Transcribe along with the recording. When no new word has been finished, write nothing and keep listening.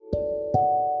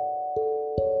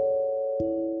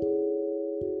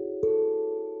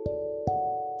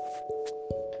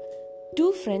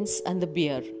friends and the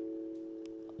bear.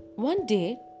 One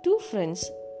day, two friends,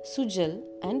 Sujal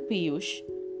and Piyush,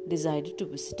 decided to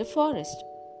visit a forest.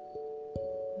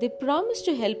 They promised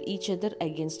to help each other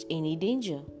against any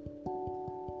danger.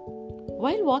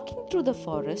 While walking through the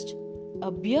forest,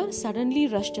 a bear suddenly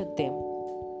rushed at them.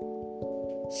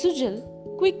 Sujal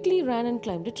quickly ran and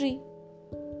climbed a tree.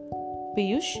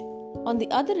 Piyush, on the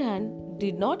other hand,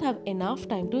 did not have enough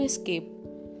time to escape.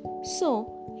 So,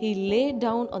 he lay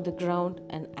down on the ground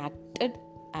and acted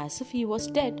as if he was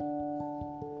dead.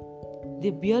 The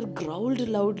bear growled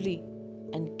loudly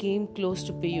and came close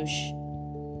to Piyush.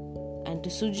 And to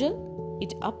Sujal,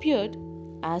 it appeared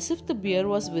as if the bear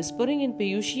was whispering in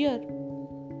Piyush's ear.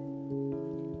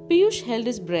 Piyush held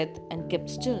his breath and kept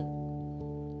still.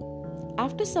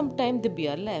 After some time, the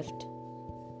bear left.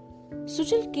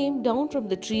 Sujal came down from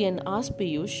the tree and asked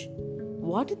Piyush,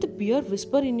 "What did the bear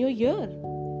whisper in your ear?"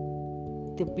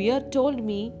 "The bear told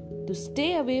me to stay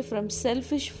away from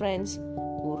selfish friends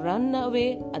who run away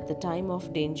at the time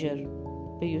of danger,"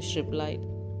 Piyush replied.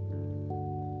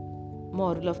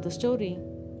 Moral of the story: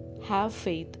 have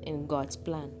faith in God's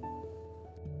plan.